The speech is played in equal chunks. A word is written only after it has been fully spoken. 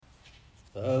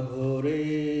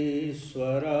अघोरेश्वराय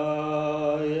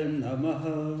नमः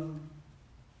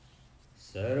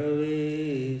सर्वेश्वराय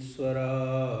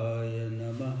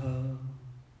नमः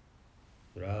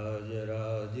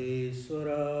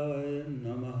राजराजेश्वराय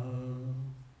नमः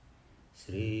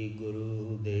श्री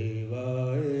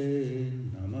गुरुदेवाय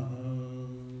नमः।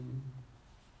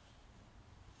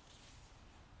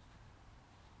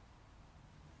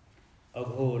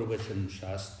 अघोर वचन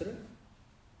शास्त्र,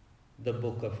 the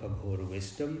book of Aghor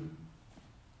wisdom,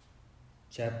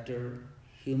 chapter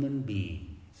Human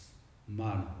Beings,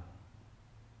 Manav,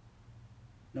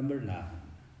 number 9.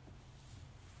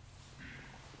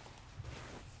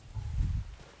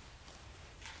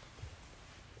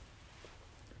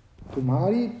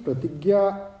 तुम्हारी प्रतिज्ञा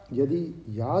यदि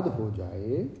याद हो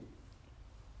जाए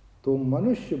तो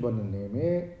मनुष्य बनने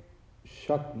में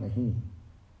शक नहीं।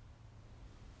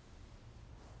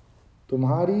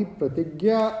 तुम्हारी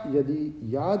प्रतिज्ञा यदि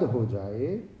याद हो जाए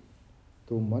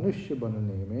तो मनुष्य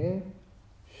बनने में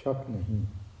शक नहीं।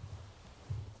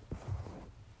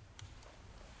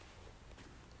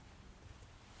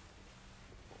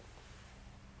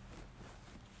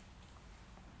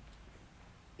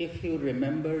 If you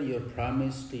remember your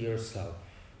promise to yourself,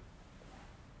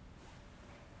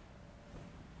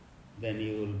 then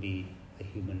you will be a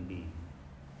human being.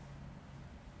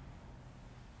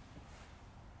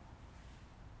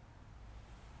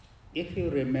 If you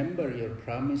remember your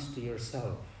promise to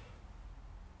yourself,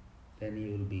 then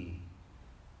you will be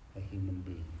a human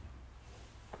being.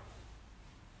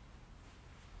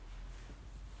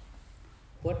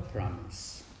 What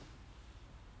promise?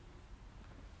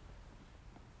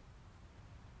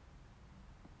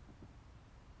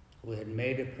 We had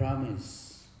made a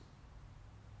promise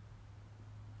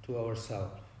to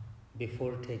ourselves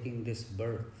before taking this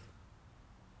birth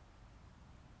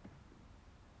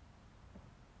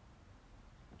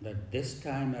that this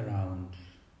time around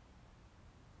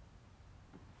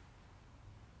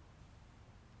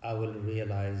I will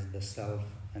realize the self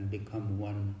and become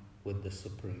one with the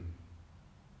Supreme.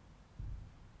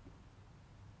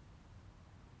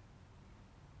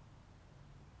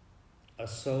 A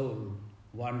soul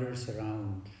wanders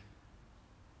around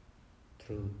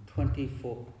through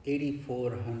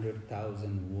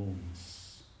 8,400,000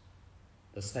 wombs,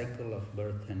 the cycle of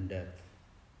birth and death.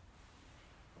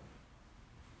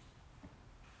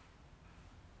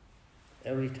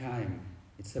 Every time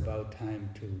it's about time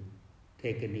to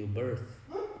take a new birth,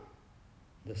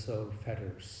 the soul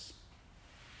fetters.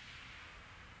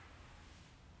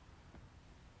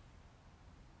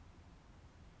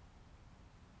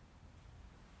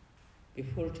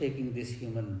 Before taking this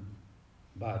human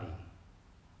body,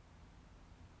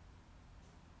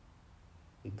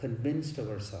 we convinced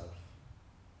ourselves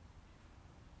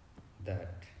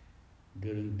that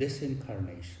during this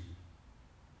incarnation,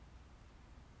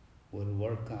 we'll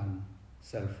work on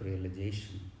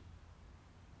self-realization,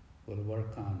 we'll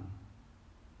work on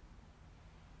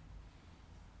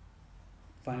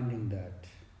finding that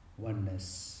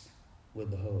oneness with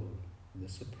the whole, the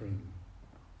Supreme,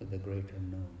 with the great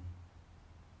unknown.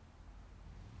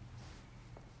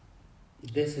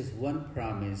 This is one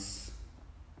promise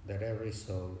that every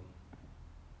soul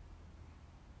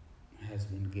has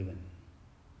been given,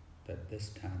 that this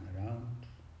time around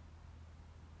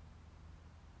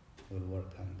we'll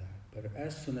work on that. But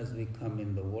as soon as we come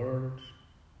in the world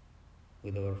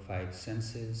with our 5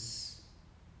 senses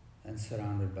and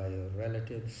surrounded by our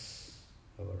relatives,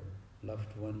 our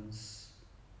loved ones,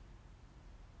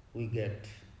 we get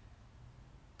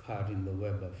caught in the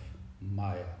web of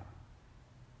Maya.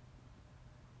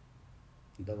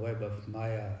 The web of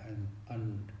Maya and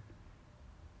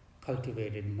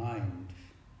uncultivated mind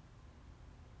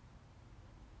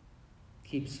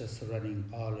keeps us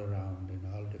running all around in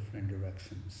all different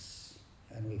directions,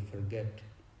 and we forget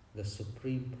the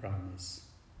supreme promise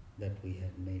that we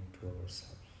had made to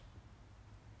ourselves.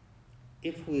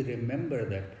 If we remember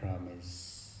that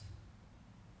promise,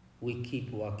 we keep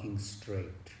walking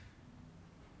straight.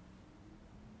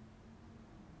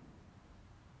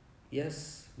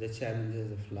 Yes, the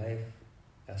challenges of life,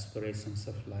 aspirations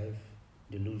of life,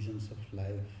 delusions of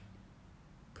life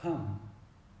come,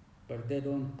 but they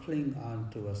don't cling on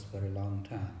to us for a long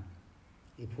time.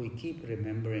 If we keep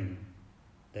remembering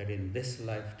that in this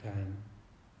lifetime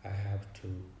I have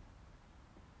to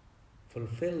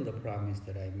fulfill the promise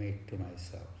that I made to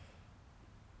myself,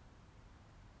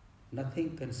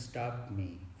 nothing can stop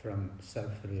me from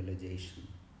self-realization.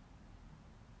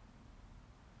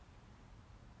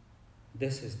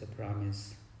 This is the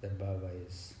promise that Baba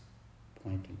is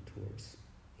pointing towards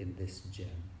in this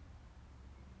gem.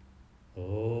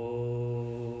 Om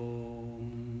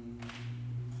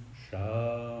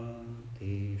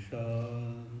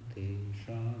Shanti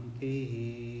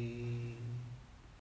Shanti